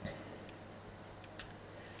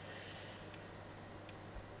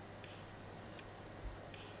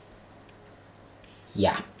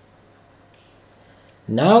 Yeah.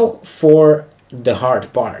 Now for the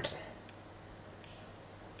hard part.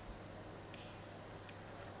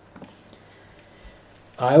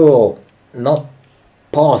 I will not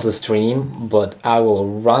pause the stream, but I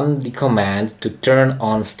will run the command to turn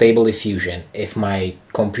on Stable Diffusion. If my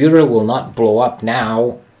computer will not blow up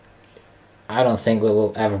now, I don't think it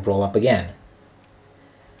will ever blow up again.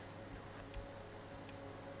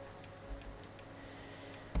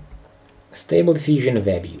 Stable Diffusion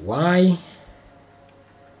Web UI.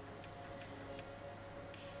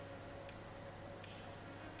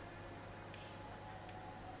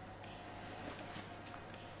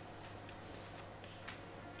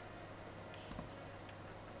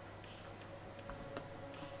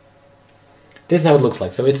 This is how it looks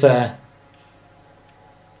like. So it's a...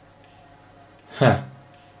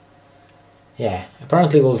 Yeah,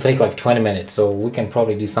 apparently it will take like 20 minutes, so we can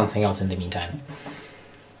probably do something else in the meantime.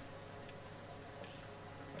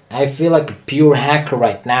 I feel like a pure hacker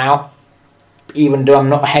right now. Even though I'm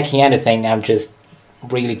not hacking anything, I'm just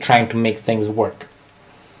really trying to make things work.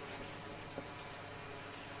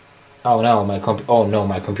 Oh no, my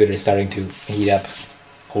computer is starting to heat up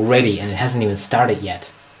already, and it hasn't even started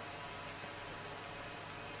yet.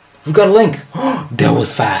 We've got a link! That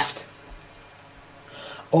was fast!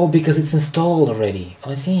 Oh, because it's installed already.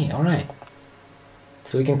 Oh, I see, alright.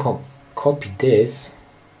 So we can copy this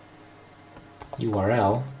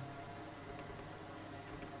URL.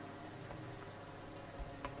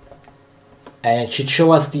 And it should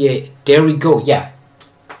show us the... there we go, yeah.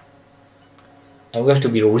 And we have to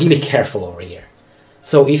be really careful over here.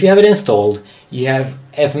 So if you have it installed, you have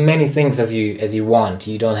as many things as you want.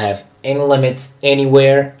 You don't have any limits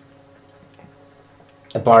anywhere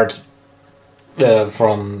apart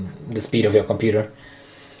from the speed of your computer,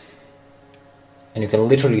 and you can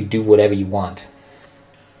literally do whatever you want.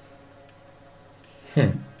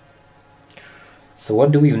 So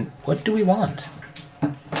what do we want?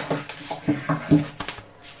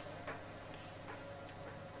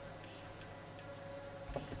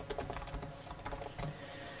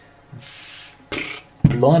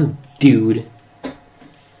 Blonde dude.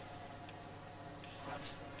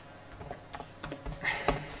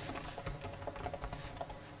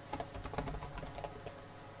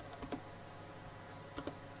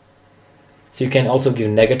 So you can also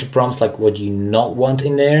give negative prompts, like what you not want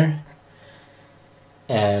in there.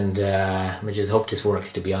 And I just hope this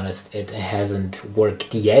works, to be honest. It hasn't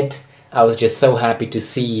worked yet. I was just so happy to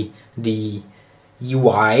see the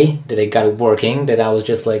UI, that I got it working, that I was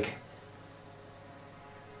just like,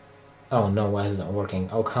 oh no, why is it not working?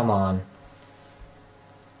 Oh, come on.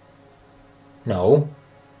 No.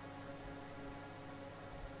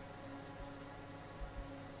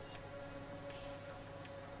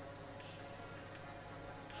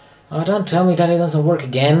 Oh, don't tell me that it doesn't work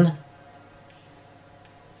again.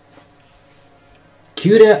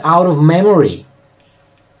 CUDA out of memory.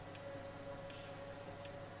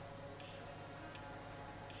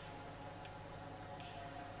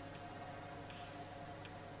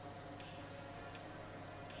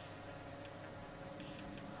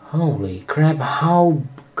 Holy crap, how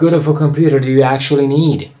good of a computer do you actually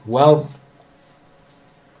need? Well,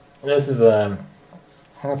 this is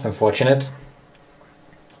that's unfortunate.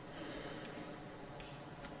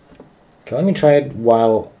 Okay, let me try it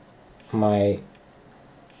while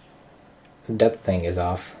that thing is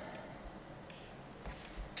off.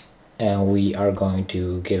 And we are going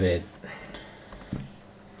to give it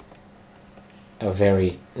a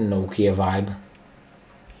very Nokia vibe.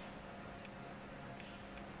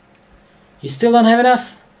 You still don't have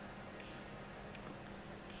enough?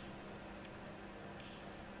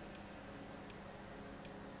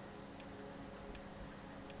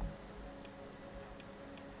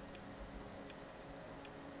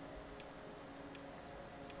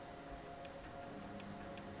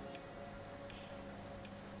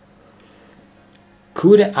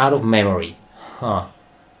 CUDA out of memory. Huh.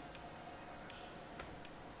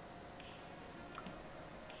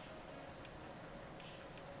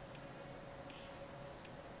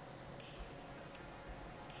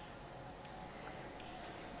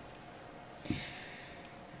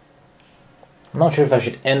 I'm not sure if I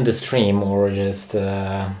should end the stream or just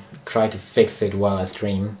try to fix it while I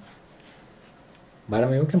stream. But I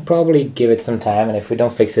mean, we can probably give it some time, and if we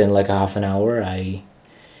don't fix it in like a half an hour,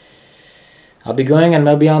 I'll be going and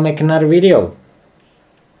maybe I'll make another video.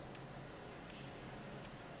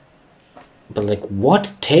 But like,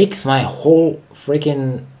 what takes my whole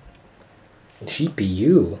freaking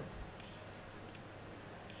GPU?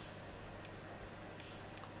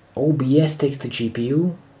 OBS takes the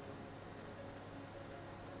GPU?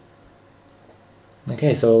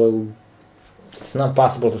 Okay, so it's not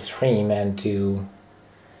possible to stream and to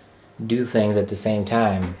do things at the same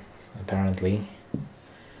time, apparently.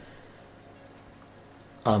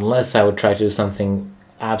 Unless I would try to do something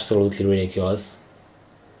absolutely ridiculous.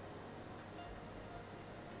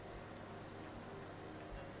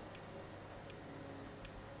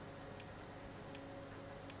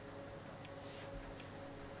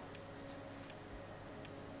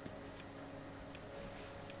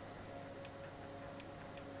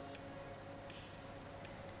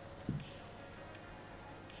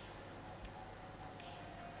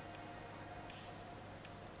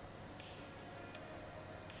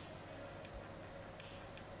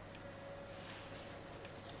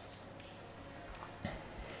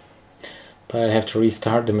 But I have to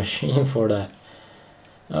restart the machine for that.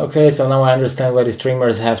 Okay, so now I understand why the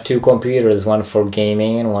streamers have two computers, one for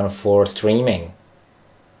gaming and one for streaming.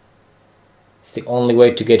 It's the only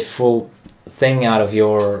way to get full thing out of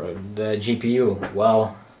the GPU.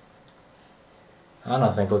 Well, I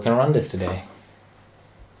don't think we can run this today.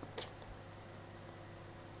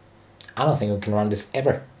 I don't think we can run this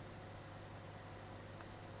ever.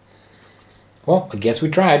 Well, I guess we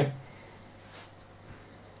tried.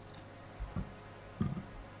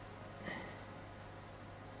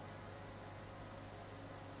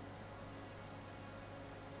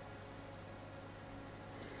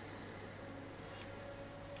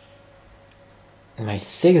 My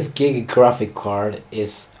 6 gig graphic card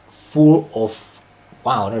is full of...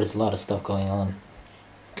 Wow, there's a lot of stuff going on.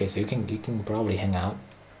 Okay, so you can probably hang out.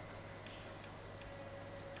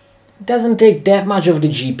 It doesn't take that much of the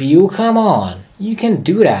GPU, come on! You can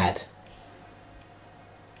do that!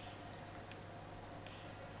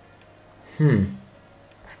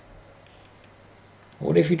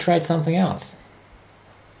 What if you tried something else?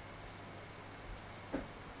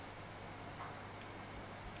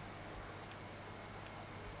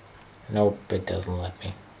 Nope, it doesn't let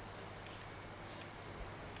me.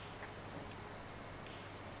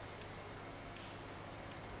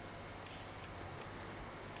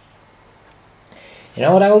 You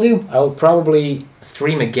know what I will do? I will probably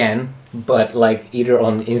stream again, but like either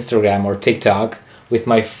on Instagram or TikTok with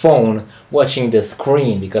my phone watching the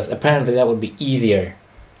screen, because apparently that would be easier.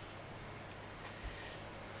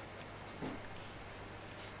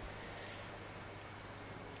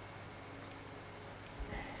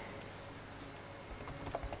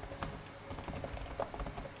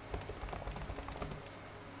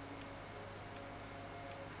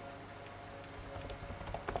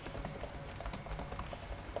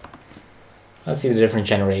 Let's see the different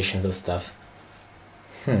generations of stuff.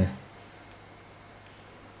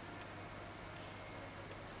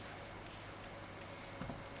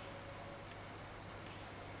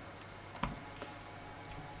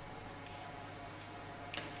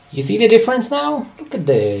 You see the difference now? Look at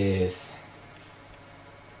this.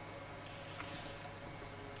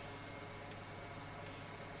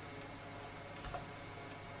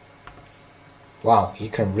 Wow, you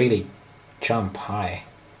can really jump high.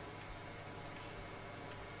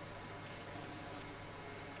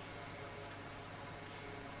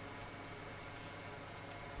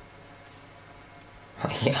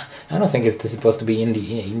 Yeah, I don't think it's supposed to be in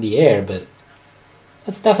the air, but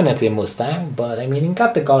it's definitely a Mustang. But I mean, it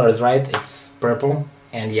got the colors right. It's purple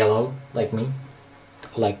and yellow, like me,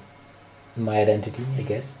 like my identity, I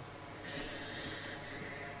guess.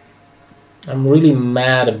 I'm really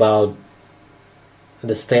mad about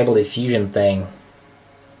the stable diffusion thing.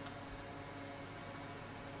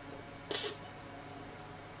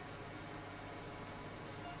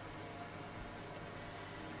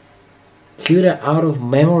 CUDA out of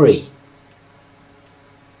memory.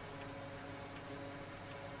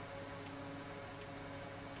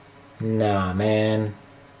 Nah, man.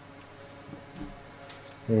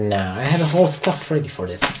 Nah, I had a whole stuff ready for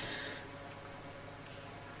this.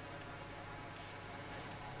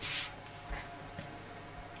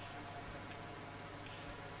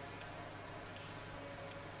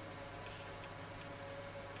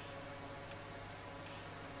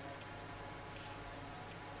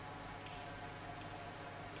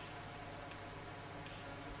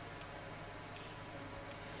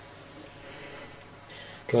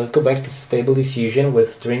 Okay, let's go back to stable diffusion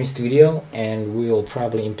with Dreamstudio, and we will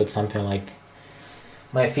probably input something like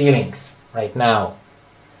my feelings right now.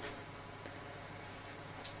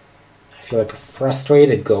 I feel like a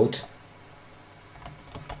frustrated goat.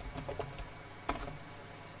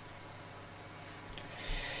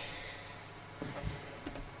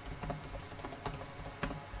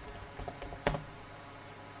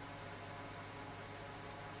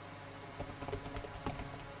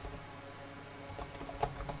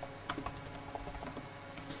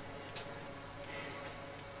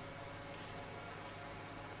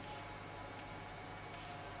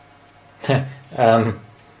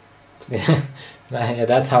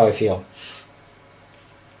 That's how I feel.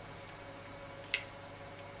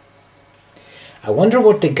 I wonder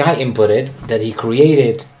what the guy inputted that he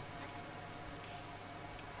created.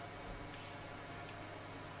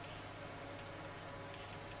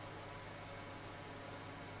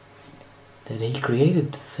 That he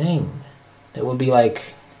created the thing that would be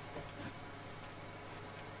like.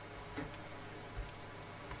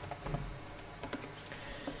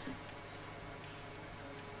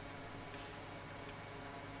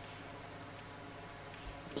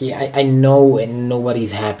 Yeah, I know, and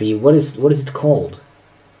nobody's happy. What is it called?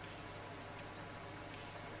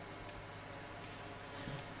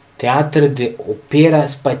 Teatro de Opera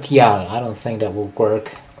Spatial. I don't think that will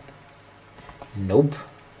work. Nope.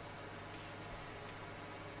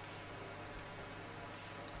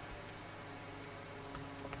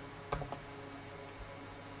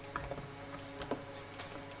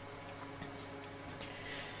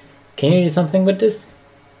 Can you do something with this?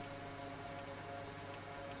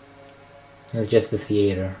 It's just the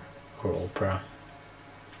theater or opera.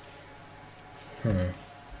 I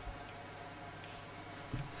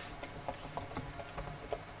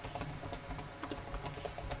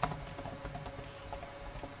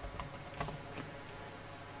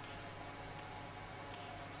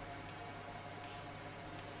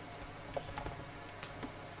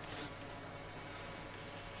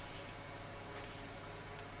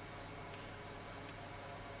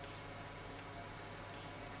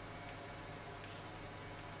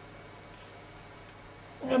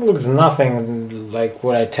It looks nothing like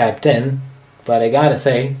what I typed in, but I gotta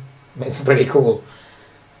say, it's pretty cool.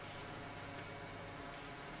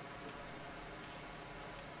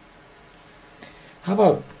 How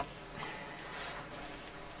about...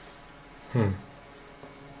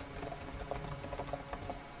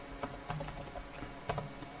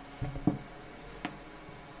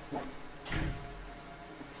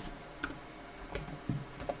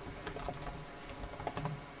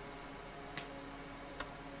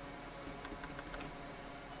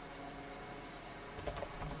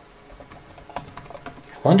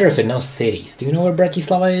 I wonder if it knows cities. Do you know where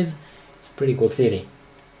Bratislava is? It's a pretty cool city.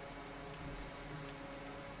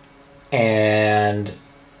 And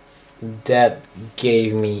that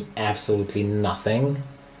gave me absolutely nothing.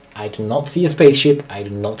 I do not see a spaceship. I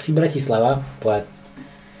do not see Bratislava, but...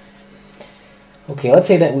 Okay, let's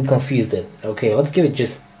say that we confused it. Okay, let's give it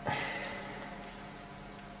just...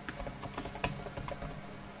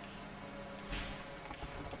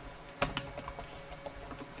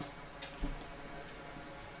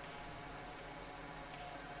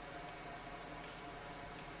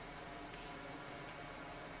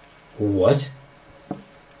 What?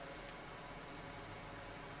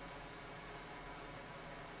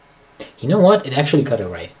 You know what? It actually got it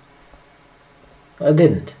right. Well, it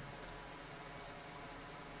didn't.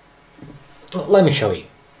 Well, let me show you.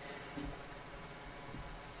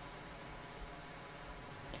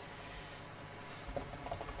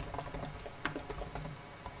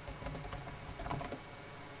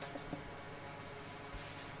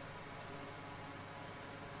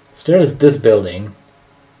 So there's this building.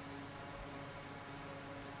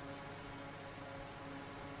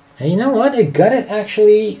 And you know what? I got it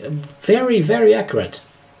actually very, very accurate.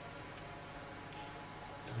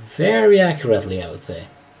 Very accurately, I would say.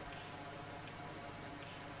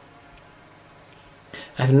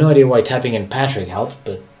 I have no idea why typing in Patrick helped,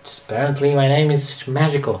 but apparently my name is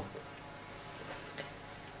magical.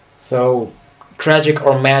 So, tragic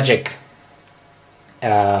or magic?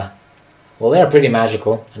 Well, they're pretty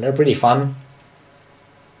magical, and they're pretty fun.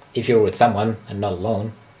 If you're with someone, and not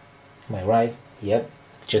alone. Am I right? Yep.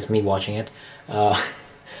 It's just me watching it.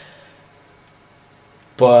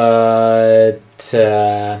 But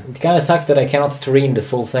it kind of sucks that I cannot stream the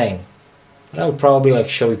full thing. But I would probably like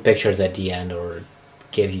show you pictures at the end, or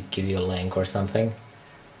give you a link or something,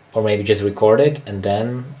 or maybe just record it and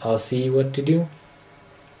then I'll see what to do.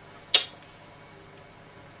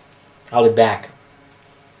 I'll be back.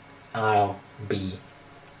 I'll be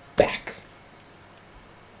back.